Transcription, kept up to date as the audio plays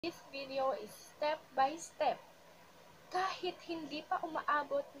This video is step by step. Kahit hindi pa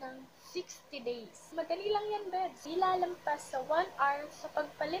umaabot ng 60 days. Madali lang yan, bebs. Ilalampas sa 1 hour sa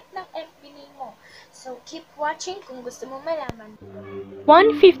pagpalit ng FB name mo. So, keep watching kung gusto mo malaman.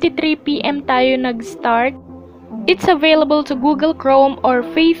 1:53 PM tayo nag-start. It's available to Google Chrome or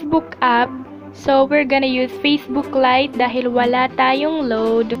Facebook app. So, we're gonna use Facebook Lite dahil wala tayong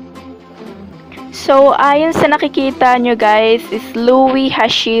load. So, ayon sa nakikita nyo guys, is Louie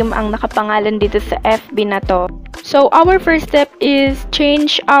Hashim ang nakapangalan dito sa FB na to. So, our first step is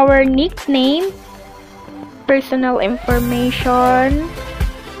change our nickname, personal information.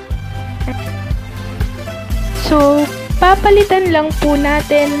 So, papalitan lang po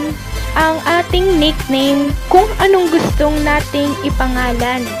natin ang ating nickname kung anong gustong nating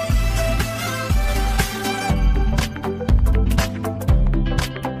ipangalan.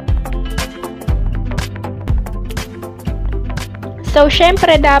 So,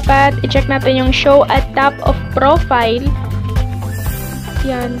 syempre dapat i-check natin yung show at top of profile.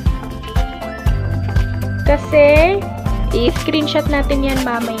 Yan. Kasi, i-screenshot natin yan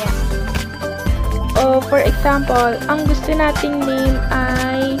mamaya. O, for example, ang gusto nating name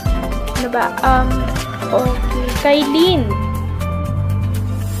ay, ano ba, okay, Kailin.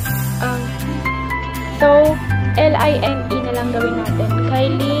 So, L-I-N-E na lang gawin natin.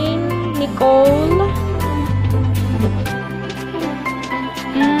 Kailin, Nicole,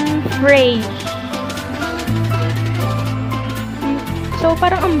 Ray. So,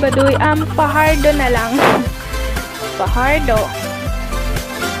 parang ang baduy. Fajardo na lang. Fajardo.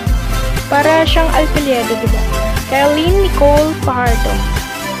 Para siyang Alpeledo, diba? Kailin Nicole Fajardo.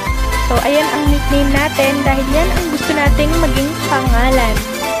 So, ayan ang nickname natin dahil yan ang gusto nating maging pangalan.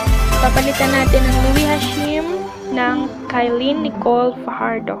 Papalitan natin ang Louie Hashim ng Kailin Nicole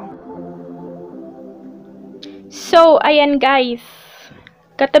Fajardo. So, ayan guys.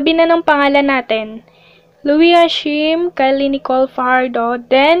 Katabi na ng pangalan natin, Louie Hashim, Kailin Nicole Fajardo.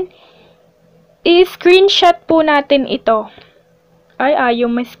 Then, i-screenshot po natin ito. Ay, ayaw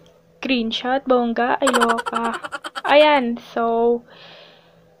may screenshot. Bongga, ayoka. Ayan, so,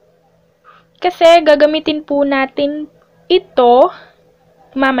 kasi gagamitin po natin ito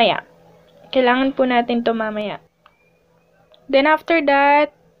mamaya. Kailangan po natin ito mamaya. Then, after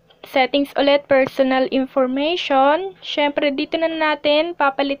that, settings ulit, personal information. Syempre, dito na natin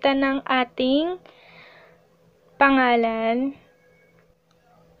papalitan ng ating pangalan.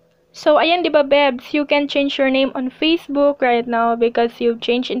 So, ayan, diba, bebs? You can change your name on Facebook right now because you've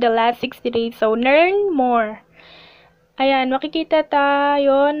changed in the last 60 days. So, learn more. Ayan, makakakita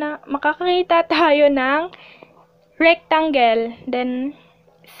tayo ng rectangle. Then,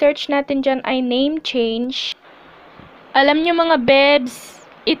 search natin dyan ay name change. Alam nyo mga bebs,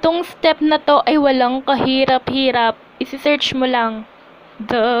 itong step na to ay walang kahirap-hirap. Isi-search mo lang.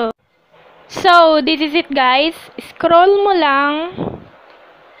 Duh. So, this is it guys. Scroll mo lang.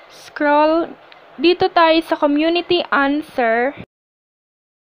 Scroll. Dito tayo sa community answer.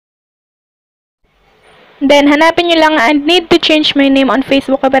 Then, hanapin nyo lang, I need to change my name on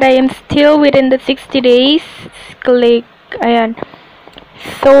Facebook but I am still within the 60 days. Click. Ayan.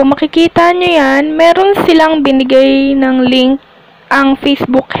 So, makikita nyo yan. Meron silang binigay ng link ang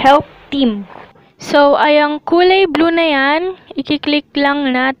Facebook Help Team. So, ayang kulay blue na yan, i-click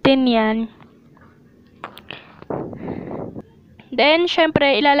lang natin yan. Then,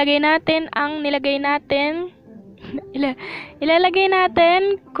 syempre, ilalagay natin ang nilagay natin. Ilalagay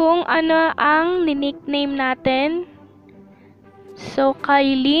natin kung ano ang nickname natin. So,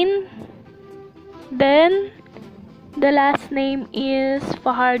 Kailin. Then, the last name is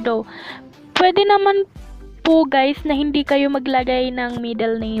Fajardo. Pwede naman po guys na hindi kayo maglagay ng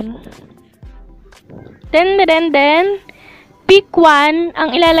middle name. Then pick one.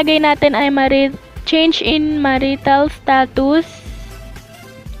 Ang ilalagay natin ay change in marital status.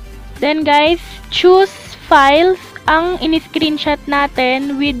 Then guys, choose files ang in-screenshot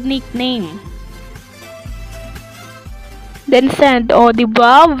natin with nickname. Then send. O,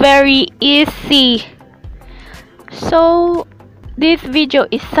 diba? Very easy. So, this video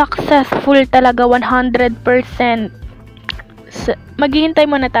is successful talaga 100%. Maghihintay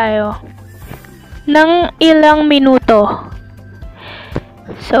muna tayo ng ilang minuto.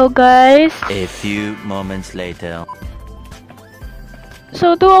 So guys, a few moments later.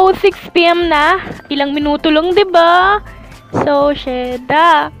 So 2:06 PM na. Ilang minuto lang, 'di ba? So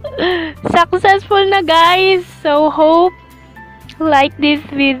sheda. Successful na guys. So hope like this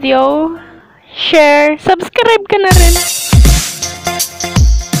video, share, subscribe ka na rin.